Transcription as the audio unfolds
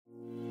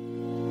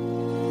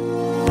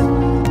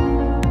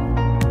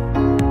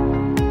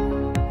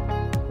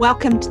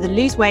Welcome to the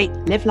Lose Weight,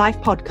 Live Life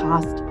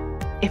podcast.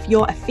 If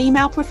you're a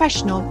female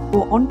professional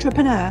or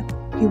entrepreneur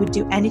who would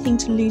do anything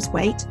to lose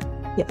weight,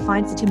 yet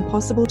finds it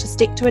impossible to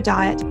stick to a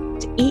diet,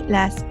 to eat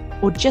less,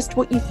 or just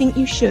what you think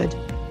you should,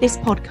 this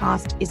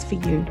podcast is for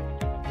you.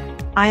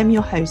 I am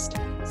your host,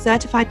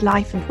 certified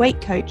life and weight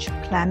coach,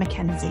 Claire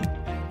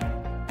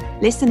McKenzie.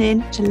 Listen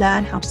in to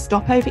learn how to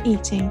stop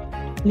overeating,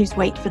 lose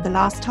weight for the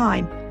last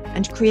time,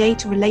 and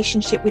create a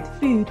relationship with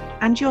food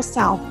and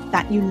yourself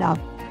that you love,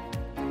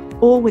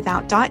 all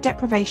without diet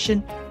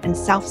deprivation and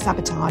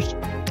self-sabotage.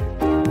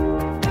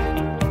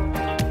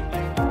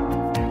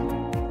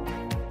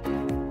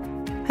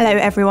 Hello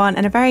everyone,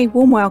 and a very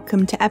warm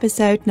welcome to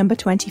episode number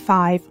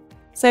 25.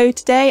 So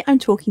today I'm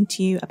talking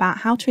to you about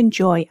how to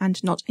enjoy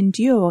and not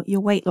endure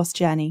your weight loss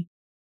journey.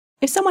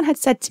 If someone had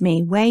said to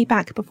me way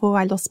back before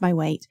I lost my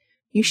weight,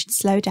 you should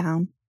slow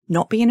down,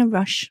 not be in a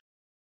rush,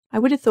 I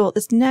would have thought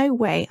there's no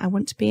way I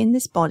want to be in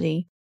this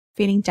body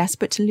feeling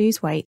desperate to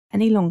lose weight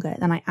any longer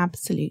than I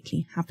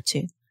absolutely have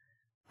to.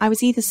 I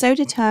was either so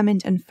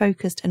determined and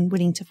focused and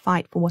willing to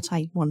fight for what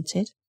I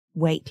wanted,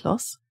 weight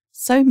loss,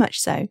 so much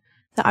so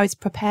that I was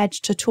prepared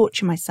to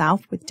torture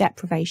myself with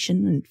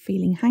deprivation and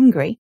feeling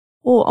hangry,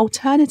 or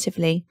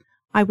alternatively,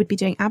 I would be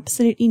doing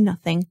absolutely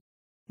nothing,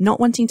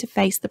 not wanting to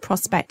face the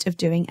prospect of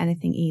doing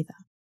anything either.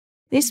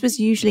 This was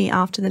usually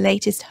after the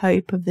latest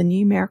hope of the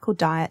new miracle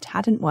diet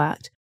hadn't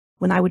worked,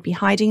 when I would be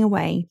hiding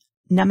away,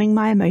 numbing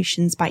my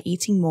emotions by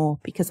eating more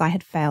because I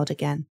had failed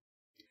again.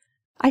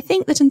 I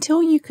think that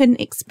until you can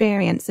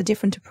experience a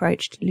different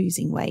approach to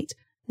losing weight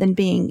than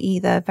being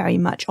either very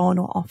much on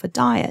or off a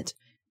diet,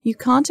 you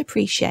can't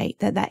appreciate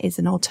that there is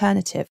an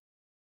alternative.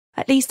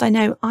 At least I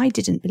know I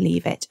didn't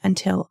believe it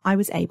until I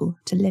was able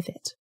to live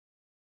it.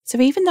 So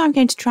even though I'm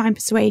going to try and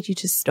persuade you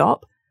to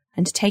stop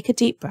and to take a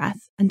deep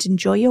breath and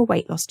enjoy your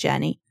weight loss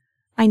journey,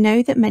 I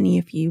know that many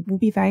of you will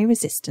be very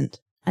resistant,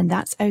 and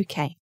that's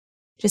okay.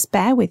 Just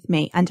bear with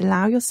me and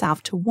allow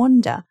yourself to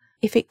wonder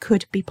if it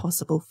could be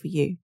possible for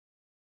you.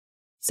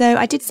 So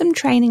I did some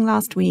training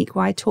last week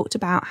where I talked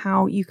about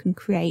how you can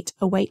create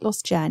a weight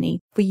loss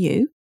journey for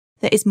you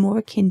that is more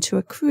akin to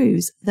a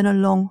cruise than a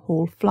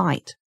long-haul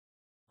flight.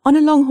 On a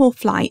long-haul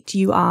flight,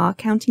 you are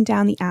counting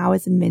down the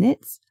hours and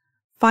minutes,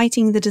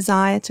 fighting the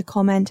desire to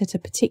comment at a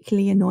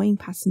particularly annoying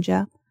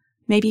passenger,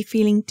 maybe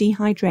feeling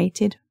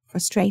dehydrated,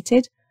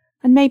 frustrated,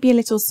 and maybe a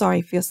little sorry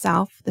for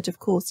yourself that, of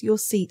course, your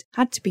seat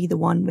had to be the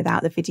one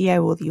without the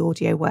video or the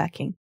audio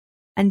working.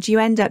 And you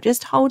end up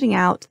just holding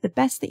out the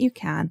best that you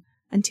can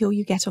until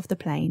you get off the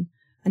plane,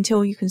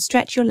 until you can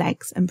stretch your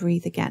legs and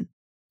breathe again.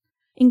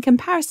 In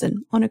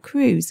comparison, on a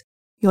cruise,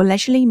 you're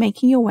leisurely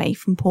making your way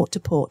from port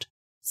to port,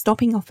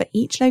 stopping off at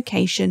each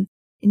location,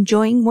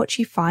 enjoying what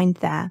you find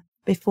there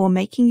before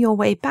making your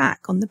way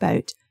back on the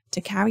boat to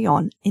carry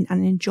on in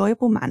an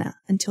enjoyable manner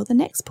until the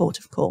next port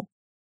of call.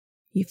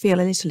 You feel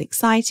a little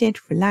excited,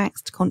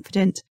 relaxed,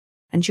 confident,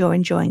 and you're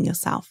enjoying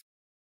yourself.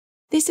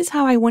 This is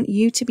how I want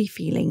you to be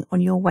feeling on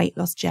your weight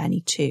loss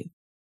journey too.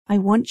 I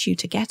want you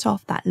to get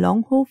off that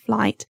long-haul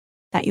flight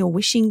that you're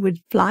wishing would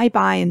fly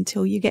by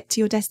until you get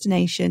to your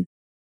destination,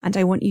 and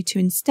I want you to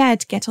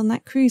instead get on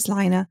that cruise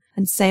liner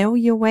and sail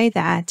your way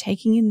there,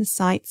 taking in the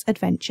sights,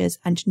 adventures,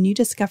 and new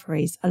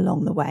discoveries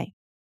along the way.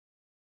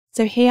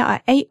 So here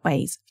are 8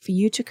 ways for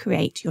you to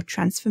create your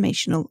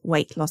transformational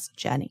weight loss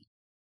journey.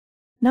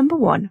 Number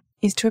 1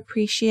 is to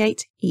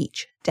appreciate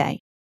each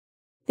day.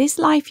 This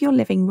life you're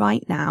living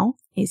right now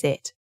is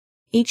it.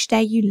 Each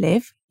day you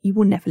live, you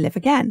will never live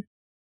again.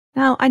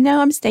 Now, I know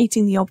I'm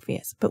stating the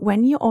obvious, but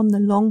when you're on the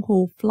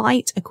long-haul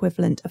flight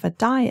equivalent of a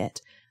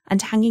diet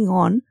and hanging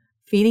on,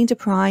 feeling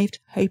deprived,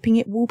 hoping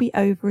it will be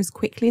over as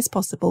quickly as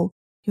possible,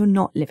 you're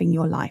not living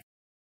your life.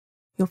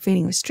 You're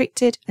feeling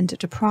restricted and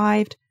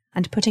deprived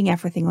and putting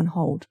everything on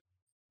hold.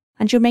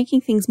 And you're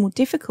making things more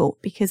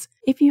difficult because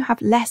if you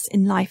have less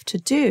in life to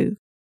do,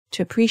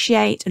 to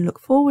appreciate and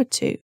look forward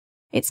to,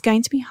 it's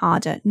going to be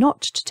harder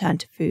not to turn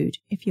to food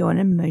if you're an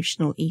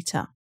emotional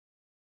eater.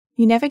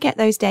 You never get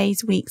those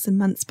days, weeks and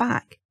months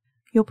back.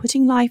 You're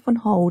putting life on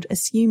hold,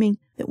 assuming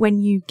that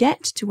when you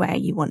get to where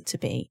you want to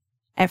be,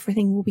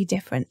 everything will be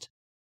different.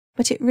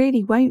 But it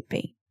really won't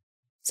be.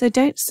 So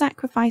don't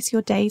sacrifice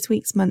your days,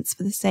 weeks, months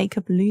for the sake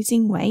of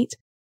losing weight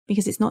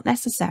because it's not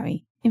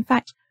necessary. In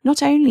fact,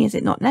 not only is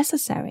it not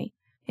necessary,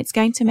 it's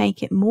going to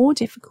make it more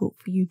difficult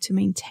for you to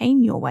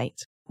maintain your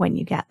weight when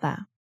you get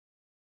there.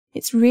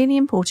 It's really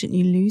important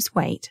you lose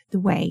weight the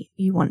way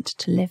you want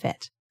to live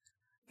it.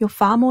 You're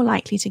far more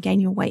likely to gain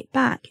your weight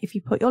back if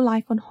you put your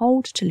life on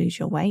hold to lose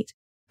your weight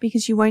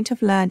because you won't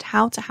have learned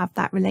how to have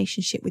that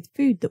relationship with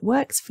food that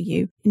works for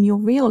you in your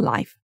real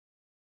life,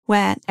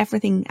 where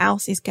everything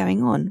else is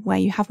going on, where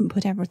you haven't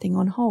put everything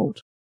on hold.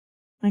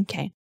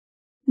 Okay.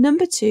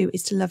 Number 2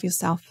 is to love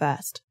yourself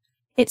first.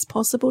 It's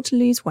possible to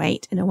lose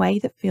weight in a way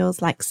that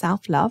feels like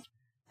self-love,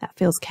 that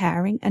feels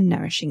caring and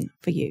nourishing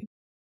for you.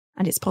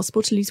 And it's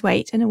possible to lose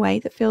weight in a way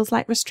that feels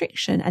like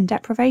restriction and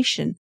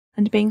deprivation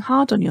and being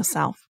hard on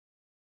yourself.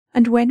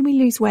 And when we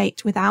lose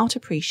weight without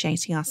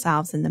appreciating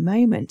ourselves in the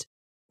moment,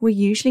 we're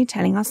usually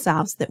telling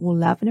ourselves that we'll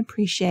love and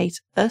appreciate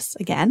us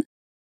again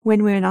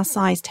when we're in our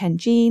size 10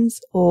 jeans,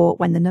 or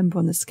when the number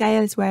on the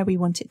scale is where we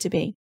want it to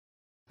be.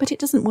 But it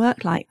doesn't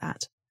work like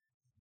that.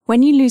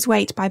 When you lose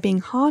weight by being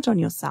hard on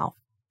yourself,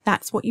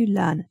 that's what you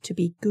learn to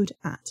be good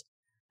at.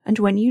 And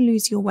when you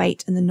lose your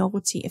weight and the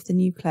novelty of the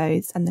new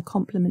clothes and the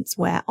compliments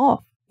wear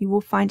off, you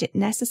will find it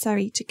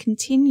necessary to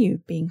continue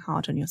being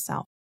hard on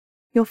yourself.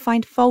 You'll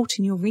find fault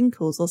in your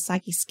wrinkles or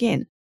saggy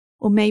skin,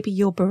 or maybe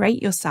you'll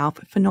berate yourself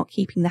for not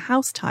keeping the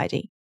house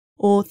tidy,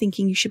 or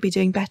thinking you should be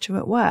doing better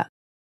at work.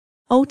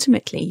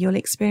 Ultimately, you'll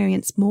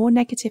experience more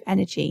negative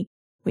energy,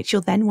 which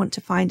you'll then want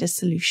to find a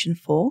solution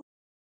for,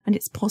 and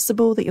it's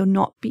possible that you'll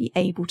not be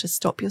able to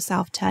stop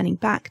yourself turning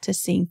back to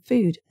seeing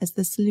food as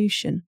the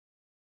solution.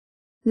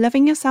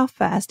 Loving yourself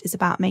first is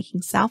about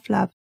making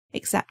self-love,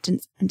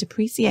 acceptance, and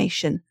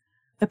appreciation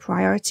a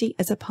priority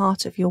as a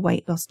part of your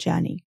weight loss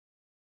journey.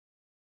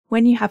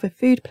 When you have a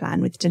food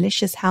plan with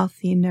delicious,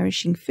 healthy, and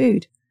nourishing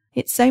food,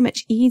 it's so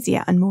much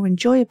easier and more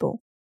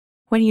enjoyable.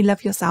 When you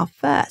love yourself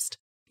first,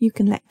 you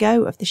can let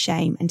go of the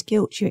shame and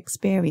guilt you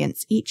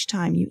experience each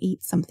time you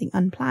eat something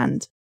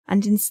unplanned,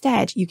 and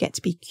instead you get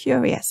to be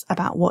curious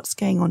about what's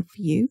going on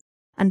for you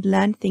and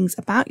learn things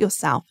about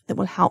yourself that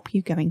will help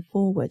you going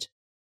forward.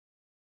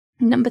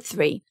 Number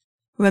 3,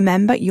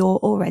 remember you're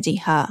already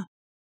her.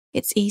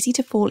 It's easy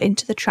to fall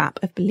into the trap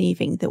of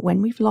believing that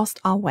when we've lost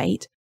our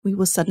weight, we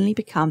will suddenly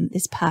become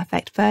this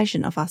perfect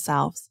version of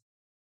ourselves.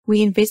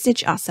 We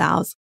envisage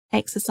ourselves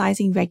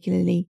exercising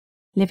regularly,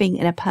 living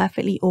in a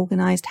perfectly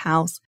organized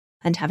house,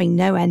 and having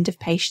no end of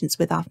patience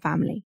with our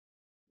family,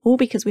 all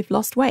because we've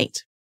lost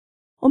weight.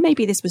 Or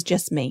maybe this was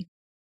just me.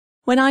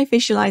 When I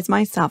visualized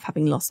myself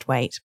having lost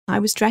weight, I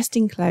was dressed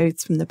in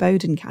clothes from the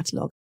Boden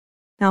catalogue.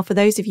 Now, for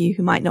those of you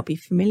who might not be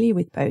familiar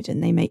with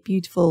Boden, they make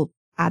beautiful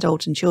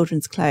adult and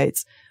children's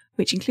clothes,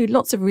 which include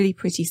lots of really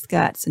pretty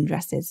skirts and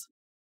dresses.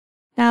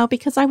 Now,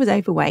 because I was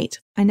overweight,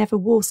 I never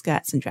wore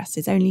skirts and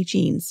dresses, only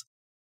jeans.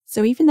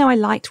 So even though I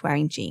liked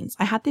wearing jeans,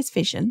 I had this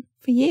vision,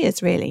 for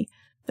years really,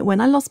 that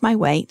when I lost my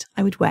weight,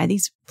 I would wear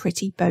these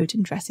pretty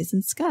Boden dresses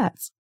and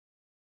skirts.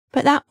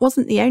 But that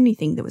wasn't the only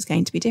thing that was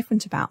going to be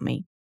different about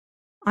me.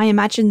 I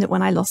imagined that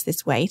when I lost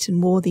this weight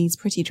and wore these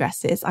pretty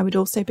dresses, I would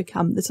also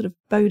become the sort of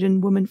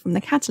Boden woman from the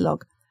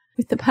catalogue,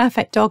 with the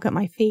perfect dog at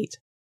my feet.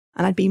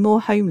 And I'd be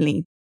more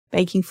homely,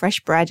 baking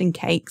fresh bread and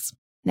cakes.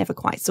 Never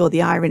quite saw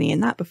the irony in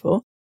that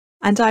before.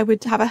 And I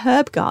would have a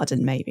herb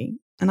garden maybe,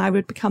 and I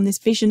would become this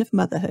vision of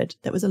motherhood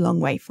that was a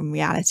long way from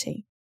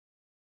reality.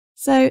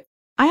 So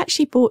I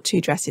actually bought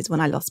 2 dresses when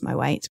I lost my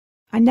weight.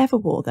 I never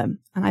wore them,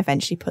 and I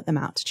eventually put them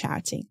out to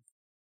charity.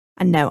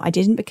 And no, I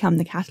didn't become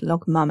the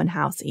catalogue mum and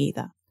house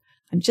either.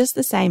 I'm just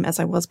the same as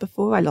I was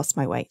before I lost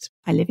my weight.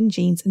 I live in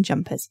jeans and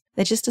jumpers.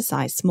 They're just a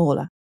size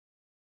smaller.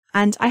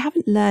 And I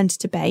haven't learned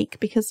to bake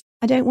because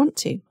I don't want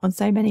to on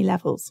so many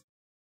levels.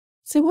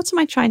 So what am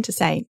I trying to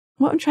say?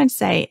 What I'm trying to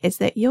say is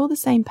that you're the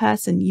same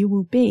person you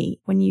will be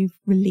when you've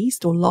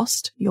released or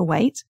lost your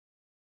weight.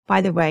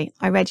 By the way,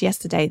 I read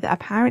yesterday that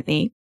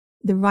apparently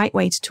the right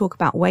way to talk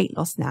about weight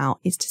loss now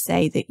is to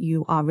say that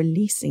you are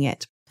releasing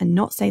it and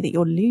not say that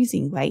you're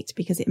losing weight,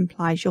 because it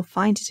implies you'll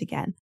find it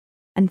again.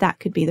 And that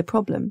could be the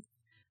problem.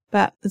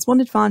 But there's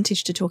one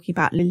advantage to talking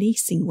about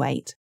releasing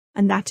weight,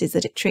 and that is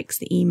that it tricks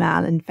the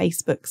email and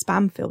Facebook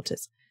spam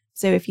filters.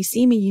 So if you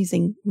see me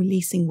using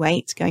releasing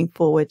weight going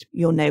forward,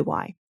 you'll know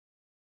why.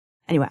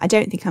 Anyway, I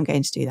don't think I'm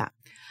going to do that.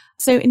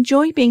 So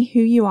enjoy being who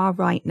you are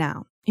right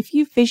now. If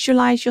you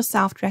visualize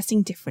yourself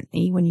dressing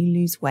differently when you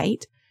lose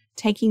weight,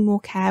 taking more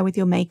care with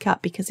your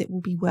makeup because it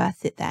will be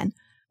worth it then,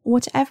 or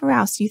whatever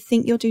else you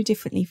think you'll do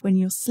differently when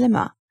you're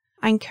slimmer,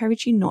 I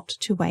encourage you not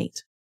to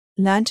wait.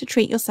 Learn to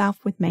treat yourself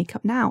with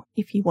makeup now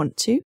if you want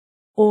to,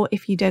 or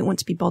if you don't want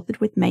to be bothered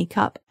with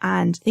makeup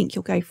and think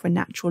you'll go for a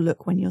natural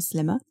look when you're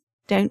slimmer,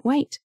 don't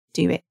wait.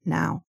 Do it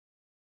now.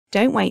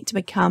 Don't wait to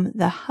become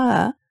the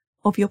her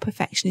of your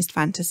perfectionist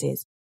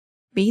fantasies.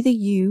 Be the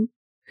you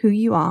who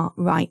you are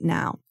right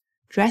now.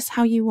 Dress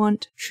how you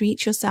want,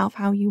 treat yourself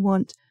how you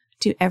want,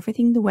 do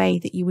everything the way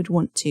that you would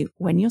want to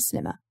when you're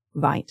slimmer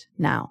right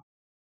now.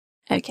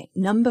 Okay,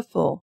 number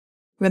 4,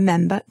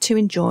 remember to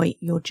enjoy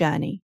your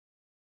journey.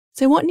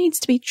 So what needs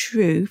to be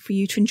true for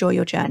you to enjoy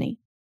your journey?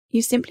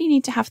 You simply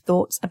need to have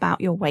thoughts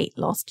about your weight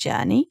loss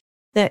journey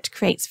that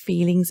creates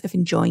feelings of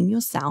enjoying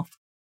yourself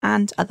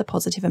and other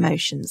positive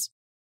emotions.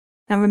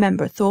 Now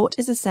remember, a thought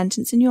is a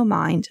sentence in your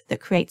mind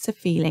that creates a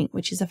feeling,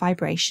 which is a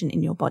vibration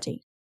in your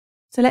body.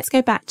 So let's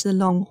go back to the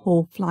long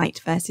haul flight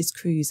versus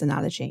cruise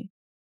analogy.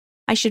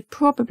 I should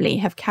probably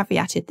have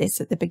caveated this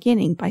at the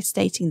beginning by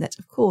stating that,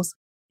 of course,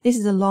 this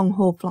is a long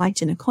haul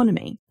flight in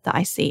economy that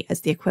I see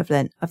as the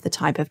equivalent of the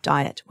type of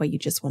diet where you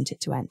just want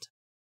it to end.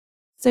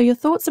 So your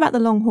thoughts about the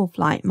long haul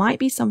flight might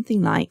be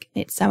something like,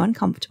 it's so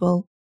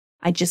uncomfortable,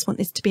 I just want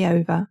this to be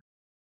over,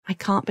 I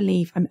can't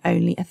believe I'm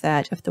only a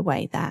third of the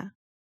way there.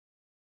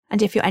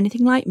 And if you're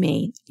anything like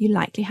me, you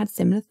likely had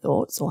similar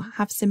thoughts or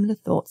have similar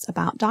thoughts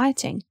about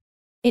dieting.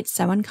 It's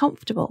so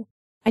uncomfortable.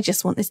 I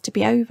just want this to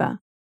be over.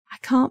 I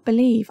can't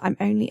believe I'm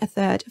only a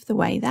third of the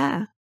way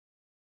there.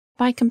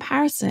 By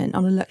comparison,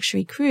 on a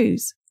luxury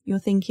cruise, you're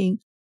thinking,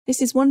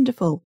 this is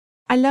wonderful.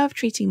 I love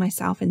treating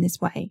myself in this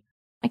way.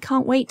 I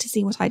can't wait to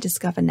see what I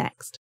discover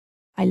next.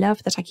 I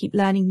love that I keep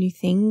learning new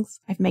things.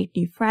 I've made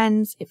new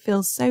friends. It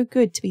feels so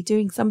good to be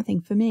doing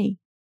something for me.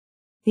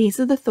 These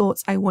are the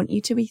thoughts I want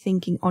you to be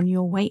thinking on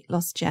your weight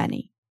loss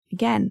journey.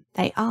 Again,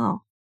 they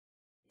are.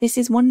 This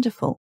is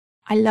wonderful.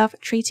 I love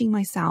treating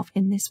myself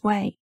in this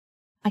way.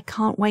 I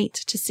can't wait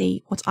to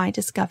see what I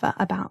discover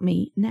about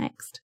me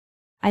next.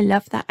 I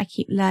love that I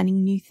keep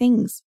learning new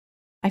things.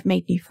 I've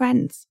made new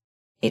friends.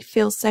 It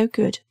feels so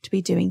good to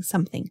be doing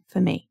something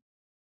for me.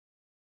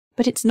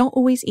 But it's not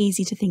always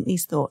easy to think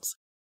these thoughts.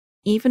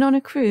 Even on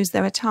a cruise,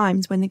 there are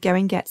times when the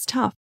going gets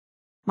tough.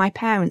 My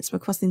parents were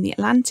crossing the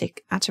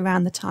Atlantic at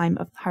around the time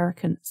of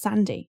Hurricane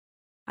Sandy.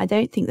 I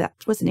don't think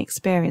that was an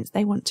experience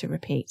they want to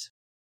repeat.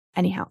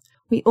 Anyhow,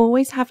 we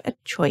always have a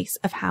choice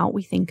of how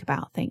we think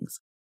about things.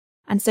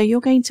 And so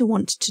you're going to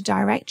want to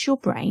direct your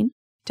brain,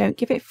 don't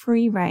give it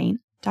free rein,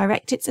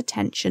 direct its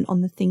attention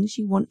on the things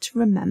you want to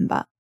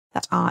remember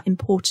that are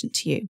important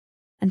to you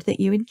and that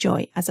you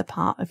enjoy as a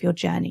part of your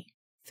journey.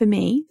 For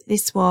me,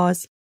 this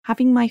was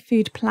having my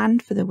food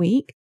planned for the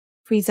week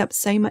frees up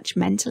so much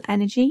mental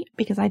energy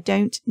because I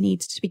don't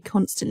need to be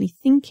constantly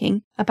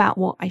thinking about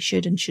what I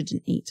should and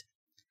shouldn't eat.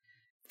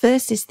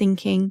 Versus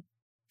thinking,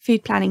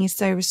 food planning is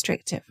so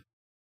restrictive.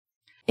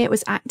 It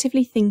was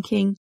actively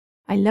thinking,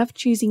 I love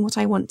choosing what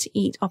I want to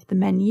eat off the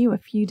menu a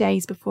few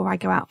days before I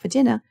go out for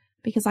dinner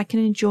because I can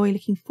enjoy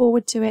looking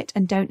forward to it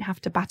and don't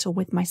have to battle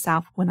with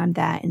myself when I'm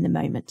there in the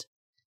moment.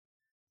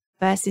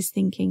 Versus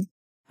thinking,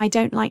 I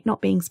don't like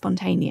not being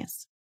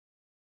spontaneous.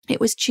 It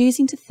was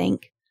choosing to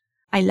think,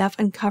 I love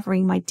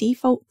uncovering my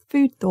default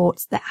food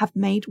thoughts that have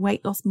made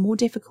weight loss more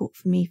difficult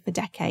for me for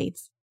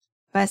decades.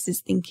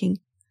 Versus thinking,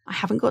 I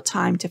haven't got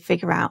time to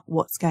figure out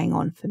what's going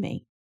on for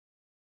me.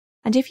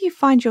 And if you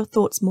find your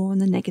thoughts more on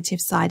the negative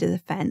side of the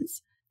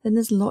fence, then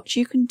there's lots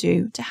you can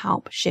do to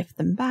help shift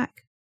them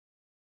back.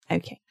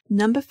 Okay,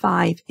 number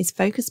 5 is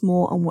focus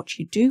more on what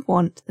you do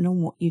want than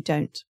on what you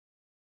don't.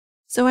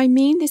 So I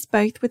mean this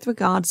both with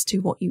regards to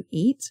what you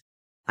eat.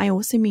 I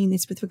also mean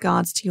this with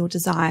regards to your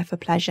desire for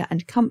pleasure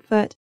and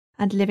comfort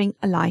and living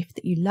a life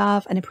that you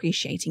love and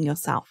appreciating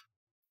yourself.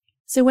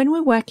 So when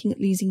we're working at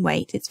losing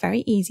weight, it's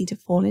very easy to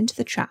fall into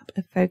the trap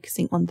of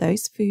focusing on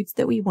those foods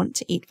that we want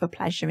to eat for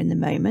pleasure in the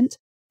moment,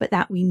 but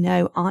that we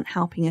know aren't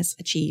helping us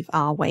achieve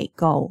our weight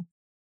goal.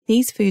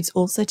 These foods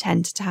also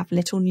tend to have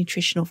little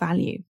nutritional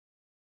value.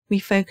 We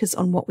focus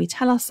on what we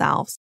tell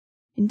ourselves,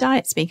 in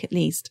diet speak at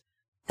least,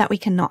 that we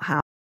cannot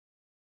have.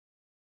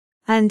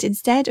 And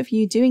instead of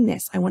you doing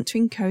this, I want to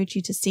encourage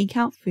you to seek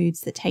out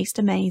foods that taste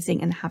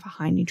amazing and have a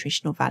high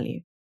nutritional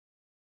value.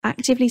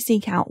 Actively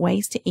seek out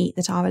ways to eat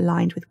that are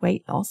aligned with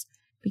weight loss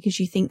because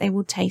you think they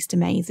will taste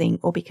amazing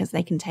or because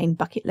they contain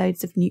bucket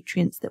loads of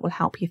nutrients that will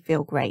help you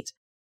feel great,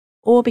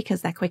 or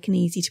because they're quick and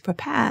easy to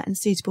prepare and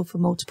suitable for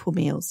multiple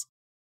meals.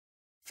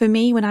 For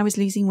me, when I was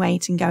losing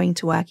weight and going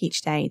to work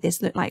each day,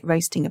 this looked like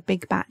roasting a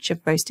big batch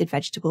of roasted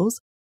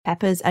vegetables,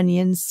 peppers,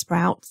 onions,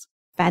 sprouts,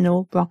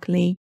 fennel,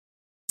 broccoli,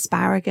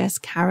 asparagus,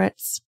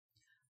 carrots.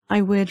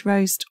 I would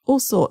roast all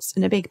sorts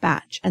in a big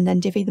batch and then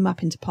divvy them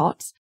up into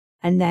pots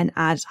and then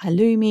add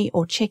halloumi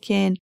or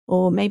chicken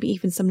or maybe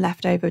even some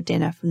leftover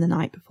dinner from the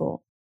night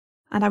before.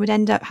 And I would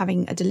end up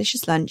having a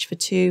delicious lunch for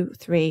 2,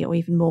 3 or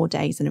even more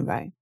days in a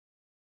row.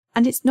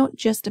 And it's not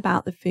just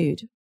about the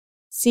food.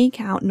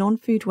 Seek out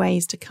non-food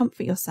ways to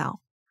comfort yourself.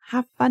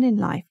 Have fun in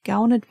life,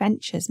 go on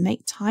adventures,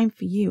 make time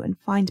for you and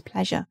find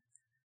pleasure.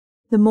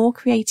 The more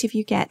creative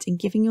you get in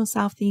giving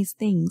yourself these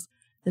things,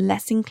 the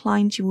less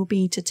inclined you will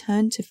be to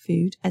turn to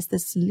food as the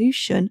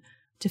solution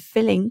to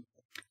filling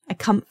a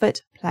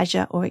comfort,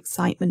 pleasure, or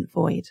excitement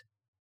void.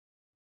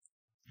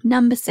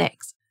 Number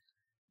 6,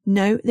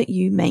 know that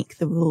you make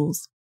the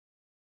rules.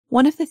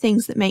 One of the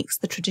things that makes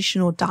the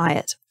traditional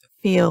diet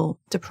feel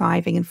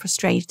depriving and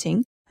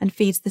frustrating and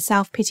feeds the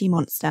self-pity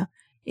monster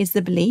is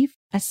the belief,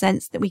 a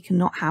sense that we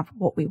cannot have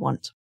what we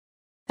want,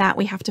 that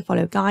we have to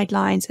follow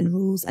guidelines and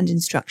rules and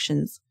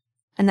instructions.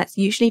 And that's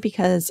usually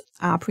because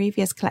our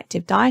previous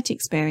collective diet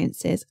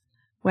experiences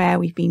where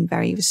we've been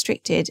very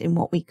restricted in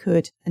what we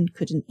could and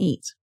couldn't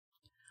eat.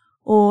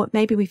 Or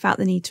maybe we felt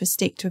the need to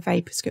stick to a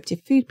very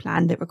prescriptive food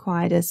plan that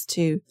required us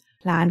to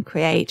plan,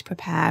 create,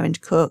 prepare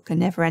and cook a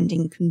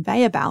never-ending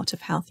conveyor belt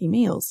of healthy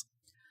meals.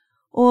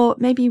 Or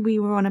maybe we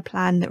were on a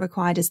plan that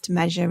required us to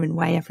measure and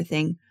weigh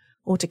everything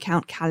or to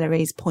count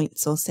calories,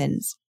 points or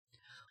sins.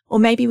 Or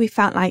maybe we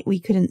felt like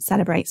we couldn't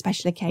celebrate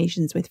special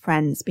occasions with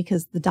friends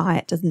because the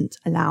diet doesn't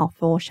allow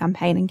for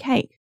champagne and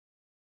cake.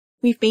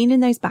 We've been in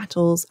those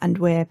battles and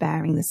we're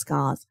bearing the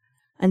scars.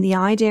 And the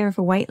idea of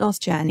a weight loss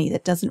journey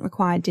that doesn't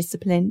require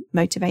discipline,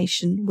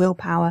 motivation,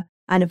 willpower,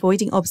 and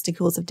avoiding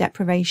obstacles of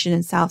deprivation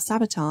and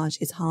self-sabotage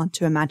is hard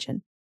to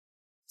imagine.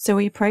 So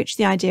we approach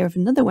the idea of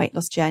another weight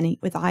loss journey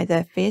with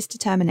either fierce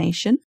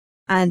determination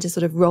and a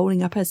sort of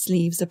rolling up our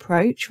sleeves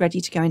approach,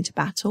 ready to go into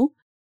battle,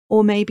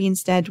 or maybe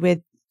instead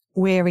with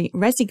weary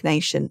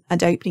resignation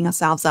and opening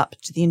ourselves up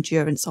to the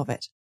endurance of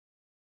it.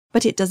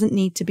 But it doesn't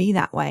need to be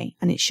that way,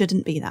 and it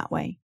shouldn't be that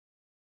way.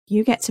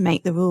 You get to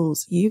make the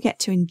rules. You get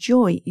to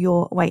enjoy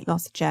your weight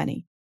loss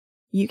journey.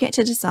 You get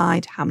to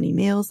decide how many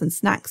meals and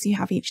snacks you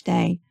have each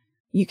day.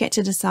 You get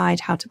to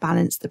decide how to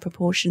balance the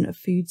proportion of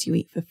foods you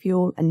eat for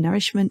fuel and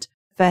nourishment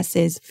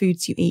versus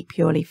foods you eat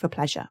purely for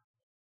pleasure.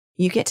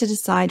 You get to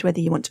decide whether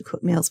you want to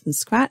cook meals from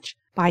scratch,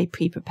 buy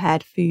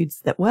pre-prepared foods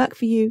that work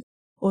for you,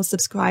 or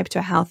subscribe to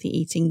a healthy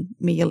eating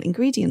meal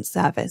ingredient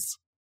service.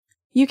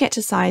 You get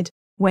to decide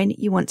when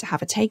you want to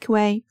have a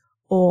takeaway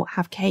or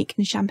have cake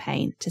and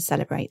champagne to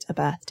celebrate a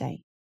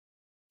birthday.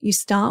 You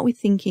start with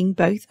thinking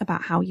both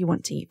about how you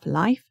want to eat for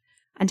life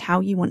and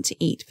how you want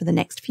to eat for the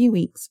next few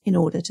weeks in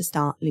order to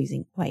start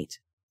losing weight.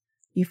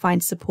 You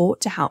find support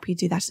to help you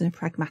do that in a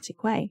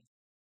pragmatic way,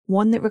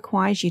 one that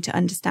requires you to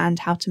understand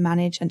how to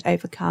manage and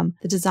overcome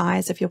the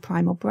desires of your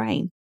primal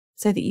brain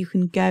so that you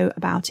can go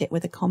about it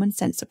with a common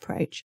sense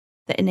approach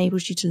that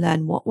enables you to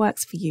learn what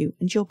works for you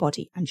and your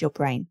body and your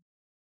brain.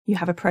 You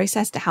have a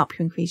process to help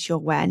you increase your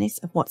awareness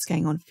of what's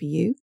going on for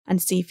you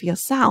and see for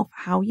yourself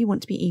how you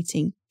want to be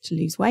eating to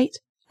lose weight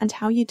and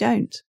how you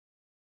don't.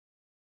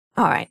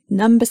 All right,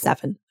 number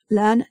 7,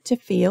 learn to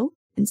feel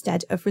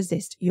instead of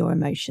resist your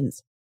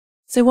emotions.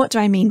 So what do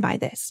I mean by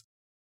this?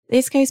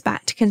 This goes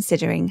back to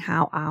considering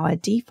how our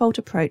default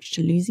approach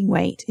to losing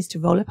weight is to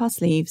roll up our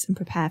sleeves and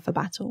prepare for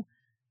battle.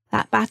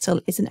 That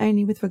battle isn't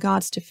only with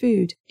regards to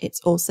food, it's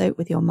also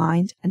with your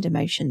mind and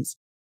emotions.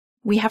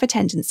 We have a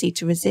tendency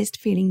to resist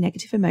feeling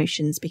negative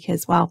emotions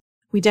because, well,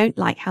 we don't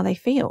like how they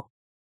feel.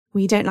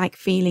 We don't like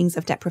feelings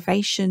of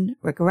deprivation,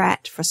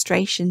 regret,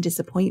 frustration,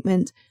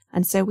 disappointment,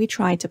 and so we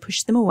try to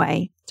push them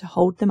away, to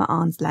hold them at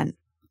arm's length.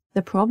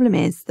 The problem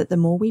is that the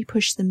more we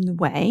push them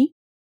away,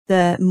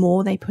 the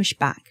more they push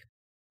back.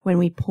 When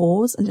we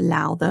pause and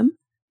allow them,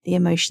 the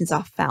emotions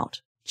are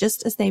felt,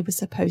 just as they were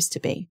supposed to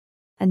be.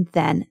 And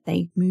then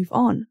they move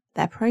on.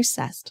 They're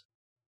processed.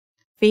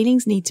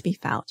 Feelings need to be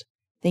felt.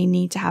 They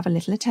need to have a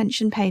little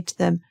attention paid to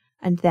them,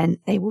 and then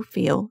they will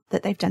feel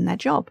that they've done their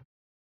job.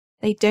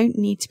 They don't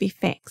need to be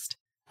fixed.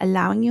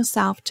 Allowing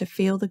yourself to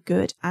feel the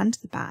good and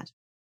the bad.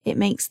 It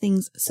makes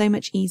things so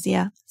much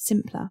easier,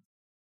 simpler.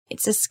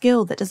 It's a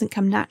skill that doesn't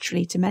come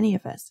naturally to many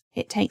of us.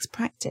 It takes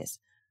practice.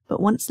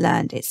 But once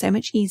learned, it's so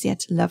much easier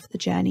to love the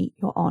journey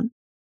you're on,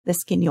 the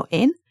skin you're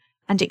in,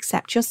 and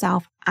accept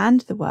yourself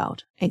and the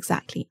world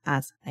exactly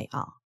as they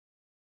are.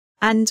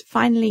 And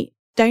finally,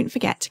 don't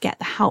forget to get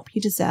the help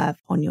you deserve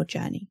on your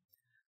journey.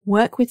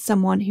 Work with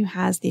someone who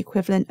has the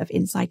equivalent of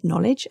inside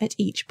knowledge at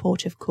each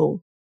port of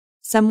call.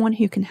 Someone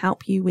who can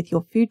help you with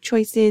your food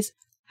choices,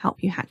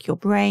 help you hack your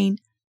brain,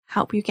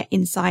 help you get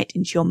insight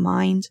into your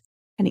mind,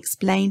 and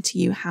explain to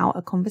you how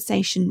a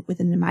conversation with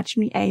an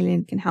imaginary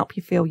alien can help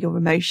you feel your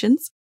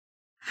emotions,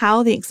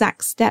 how the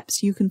exact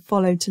steps you can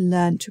follow to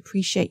learn to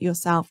appreciate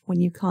yourself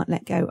when you can't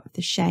let go of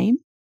the shame,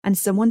 and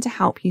someone to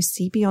help you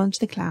see beyond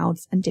the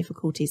clouds and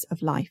difficulties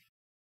of life.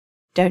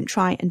 Don't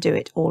try and do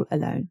it all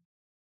alone.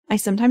 I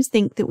sometimes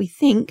think that we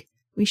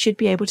should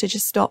be able to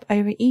just stop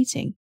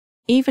overeating,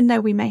 even though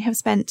we may have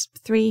spent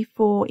 3,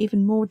 4,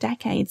 even more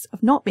decades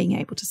of not being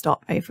able to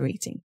stop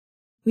overeating.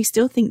 We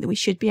still think that we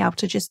should be able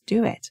to just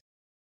do it.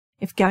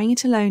 If going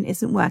it alone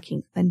isn't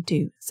working, then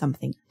do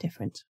something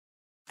different.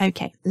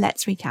 Okay,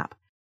 let's recap.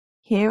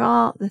 Here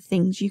are the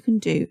things you can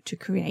do to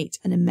create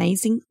an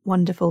amazing,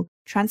 wonderful,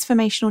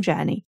 transformational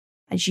journey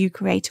as you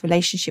create a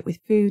relationship with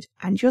food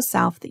and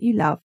yourself that you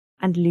love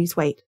and lose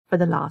weight for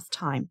the last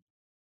time.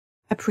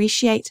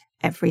 Appreciate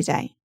every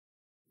day.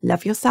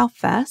 Love yourself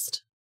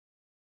first.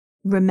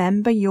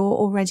 Remember you're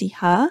already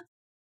her.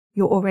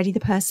 You're already the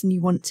person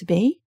you want to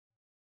be.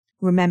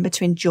 Remember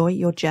to enjoy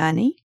your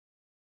journey.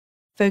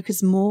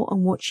 Focus more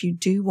on what you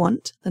do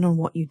want than on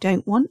what you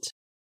don't want.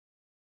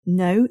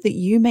 Know that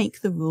you make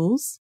the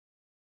rules.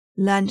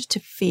 Learn to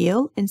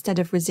feel instead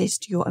of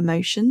resist your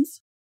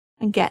emotions,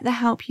 and get the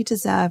help you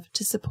deserve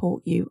to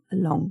support you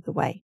along the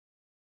way.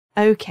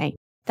 Okay,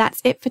 that's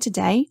it for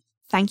today.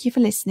 Thank you for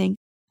listening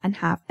and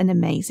have an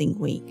amazing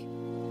week.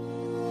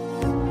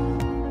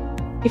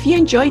 If you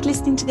enjoyed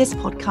listening to this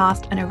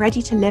podcast and are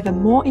ready to live a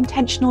more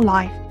intentional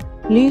life,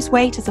 lose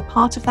weight as a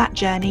part of that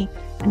journey,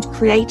 and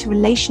create a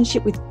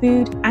relationship with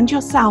food and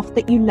yourself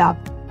that you love,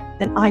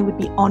 then I would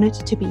be honored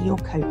to be your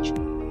coach.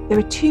 There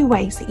are 2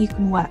 ways that you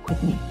can work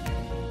with me.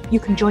 You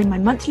can join my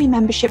monthly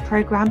membership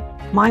program,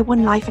 My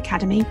One Life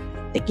Academy,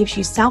 that gives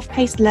you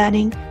self-paced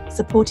learning,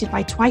 supported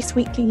by twice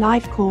weekly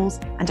live calls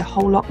and a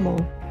whole lot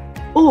more.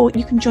 Or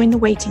you can join the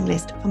waiting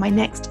list for my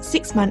next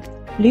 6-month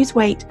Lose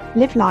Weight,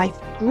 Live Life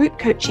group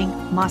coaching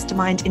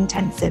mastermind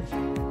intensive.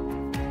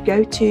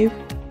 Go to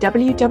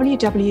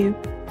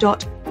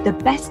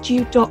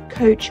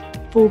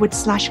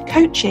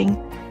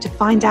www.thebestyou.coach/coaching to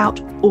find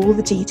out all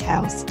the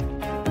details.